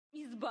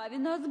Избави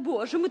нас,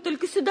 Боже, мы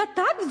только сюда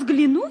так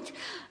взглянуть,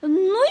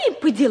 ну и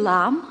по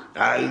делам.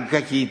 А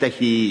какие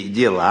такие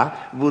дела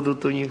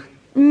будут у них?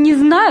 Не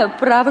знаю,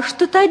 право,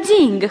 что-то о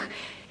деньгах.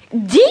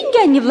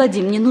 Деньги они,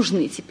 Владимир, мне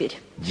нужны теперь.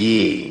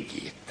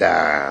 Деньги,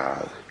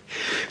 так.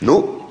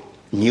 Ну,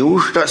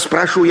 неужто,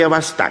 спрошу я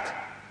вас так,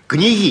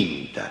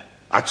 княгиня-то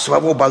от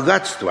своего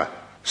богатства,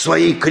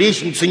 своей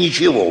крестницы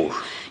ничего уж?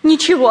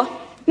 Ничего,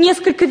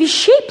 несколько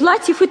вещей,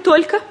 платьев и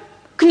только.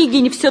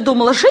 Княгиня все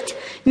думала жить,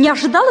 не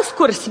ожидала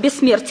скоро себе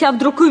смерти, а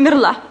вдруг и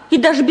умерла. И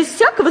даже без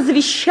всякого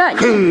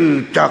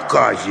завещания.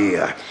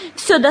 Таказия.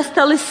 Все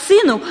досталось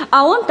сыну,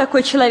 а он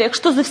такой человек,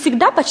 что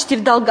завсегда почти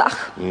в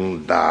долгах.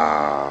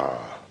 Да.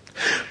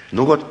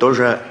 Ну вот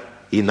тоже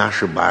и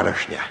наша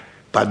барышня.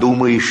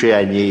 Подумаешь и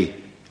о ней.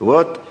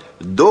 Вот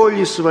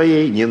доли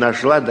своей не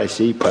нашла до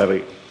сей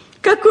поры.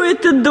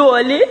 Какой-то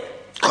доли?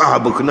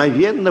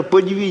 Обыкновенно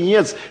под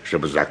венец,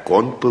 чтобы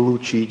закон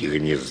получить,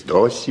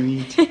 гнездо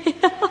свить.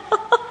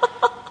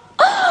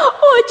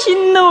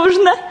 Очень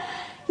нужно.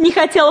 Не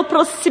хотела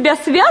просто себя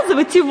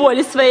связывать и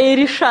воле своей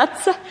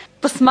решаться.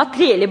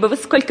 Посмотрели бы вы,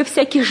 сколько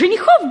всяких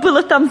женихов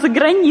было там за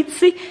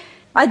границей.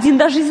 Один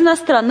даже из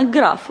иностранных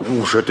графов.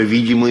 Уж это,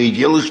 видимо, и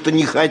дело, что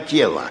не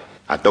хотела.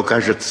 А то,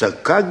 кажется,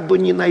 как бы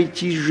не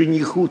найти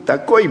жениху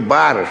такой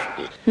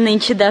барышни.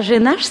 Нынче даже и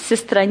наша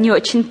сестра не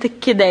очень-то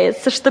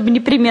кидается, чтобы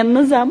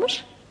непременно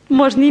замуж.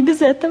 Можно и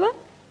без этого.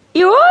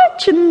 И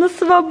очень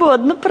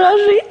свободно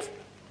прожить.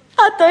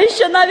 А то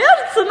еще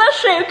навяжется на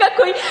шею,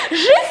 какой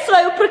жизнь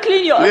свою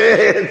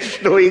проклянет.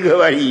 Что и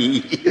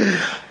говори.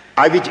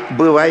 А ведь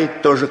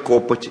бывает тоже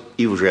копоть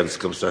и в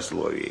женском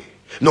сословии.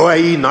 Ну, а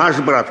и наш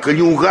брат,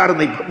 коли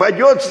угарный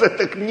попадется,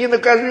 так не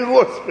накажи,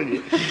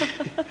 Господи.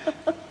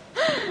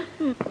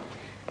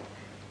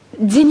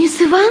 Денис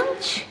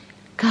Иванович,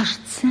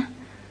 кажется.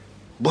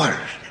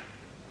 Барышня,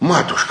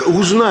 матушка,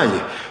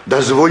 узнали.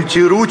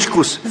 Дозвольте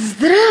ручку-с.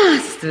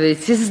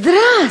 Здравствуйте,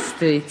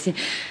 здравствуйте.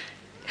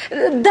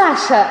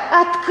 Даша,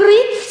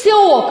 открыть все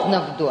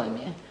окна в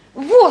доме.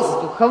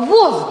 Воздуха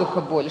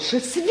больше,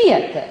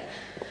 света.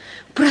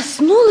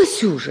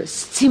 Проснулась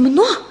ужас,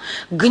 темно,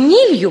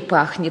 гнилью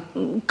пахнет,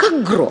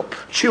 как гроб.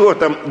 Чего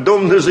там,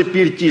 дом на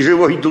заперти,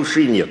 живой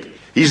души нет.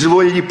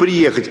 Изволили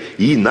приехать,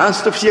 и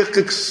нас-то всех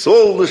как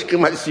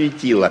солнышком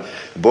осветило.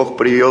 Бог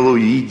привел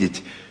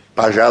увидеть,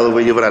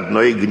 пожаловали в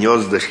родное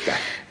гнездышко.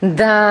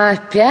 Да,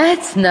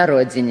 опять на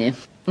родине.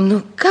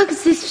 Ну, как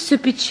здесь все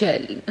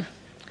печально.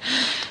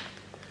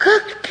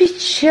 Как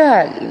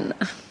печально.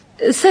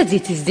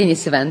 Садитесь,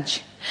 Денис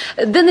Иванович.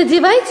 Да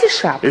надевайте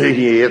шапку.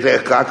 Это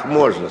как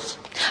можно-с?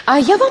 А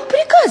я вам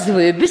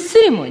приказываю, без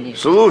церемоний.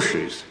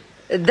 Слушаюсь.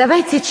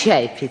 Давайте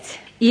чай пить.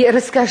 И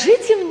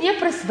расскажите мне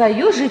про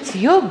свое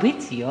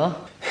житье-бытье.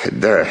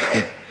 Да,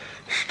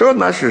 что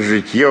наше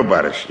житье,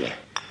 барышня?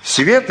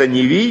 Света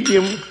не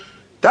видим,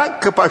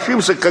 так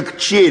копошимся, как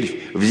червь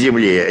в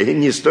земле.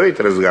 Не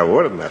стоит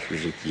разговора наше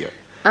житье.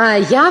 А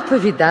я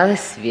повидала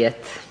свет.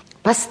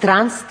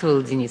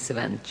 Постранствовал, Денис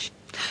Иванович.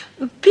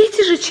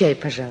 Пейте же чай,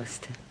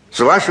 пожалуйста. С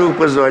вашего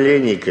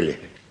позволения, коли.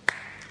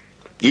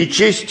 И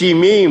честь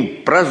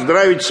имеем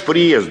проздравить с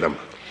приездом.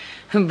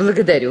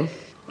 Благодарю.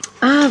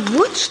 А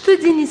вот что,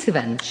 Денис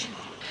Иванович,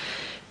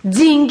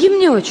 деньги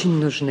мне очень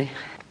нужны.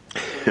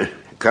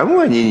 Кому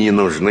они не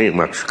нужны,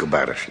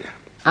 матушка-барышня?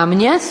 А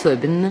мне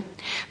особенно.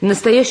 В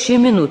настоящую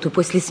минуту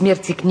после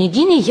смерти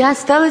княгини я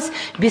осталась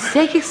без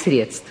всяких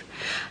средств.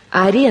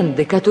 А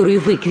аренды,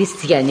 которую вы,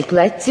 крестьяне,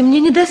 платите, мне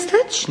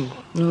недостаточно.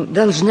 Ну,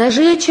 должна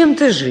же я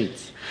чем-то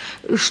жить.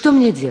 Что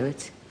мне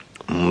делать?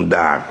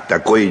 Да,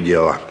 такое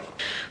дело.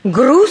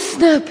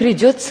 Грустно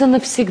придется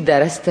навсегда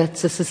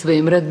расстаться со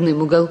своим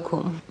родным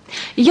уголком.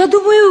 Я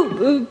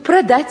думаю,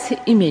 продать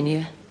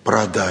имение.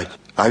 Продать?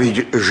 А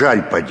ведь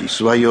жаль, поди,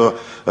 свое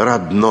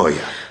родное.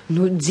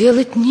 Ну,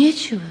 делать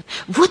нечего.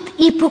 Вот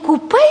и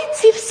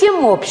покупайте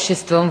всем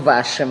обществом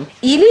вашим.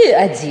 Или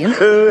один.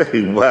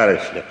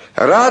 Барышня,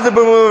 рады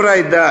бы мы в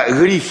рай, да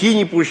грехи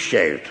не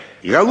пущают.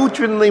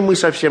 Голутвенный мы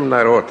совсем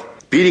народ.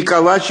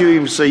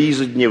 Переколачиваемся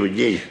изо дня в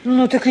день.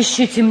 Ну, так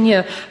ищите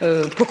мне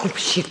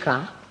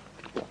покупщика.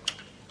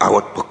 А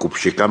вот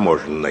покупщика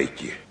можно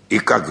найти. И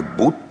как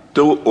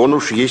будто он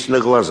уж есть на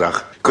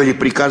глазах. Коли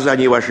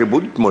приказания ваши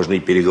будут, можно и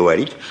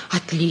переговорить.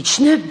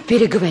 Отлично,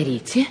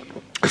 переговорите.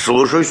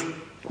 Слушаюсь.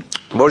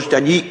 Может,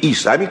 они и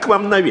сами к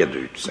вам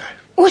наведаются.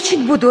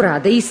 Очень буду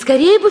рада, и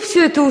скорее бы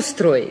все это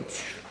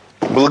устроить.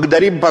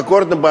 Благодарим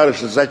покорно,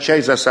 барышня, за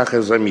чай, за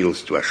сахар, за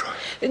милость вашу.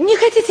 Не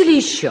хотите ли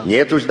еще?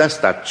 Нет, уж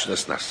достаточно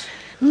с нас.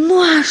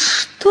 Ну, а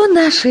что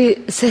наши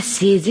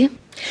соседи?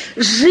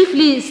 Жив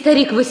ли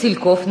старик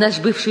Васильков, наш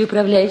бывший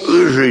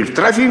управляющий? Жив.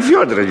 Трофим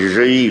Федорович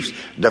жив.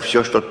 Да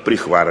все что-то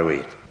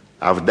прихварывает.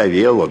 А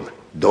вдовел он.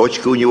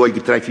 Дочка у него, Ольга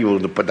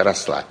Трофимовна,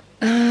 подросла.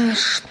 А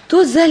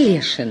что за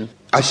Лешин?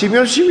 А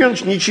Семен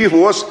Семенович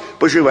ничего,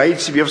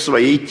 поживает себе в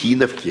своей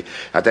Тиновке.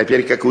 А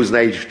теперь, как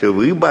узнаете, что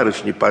вы,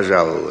 барышни,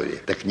 пожаловали,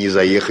 так не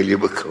заехали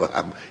бы к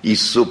вам и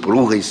с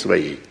супругой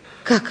своей.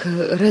 Как,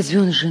 разве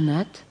он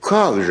женат?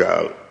 Как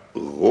же,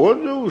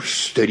 года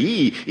уж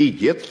 3, и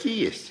детки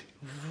есть.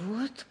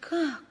 Вот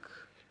как?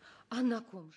 А на ком же?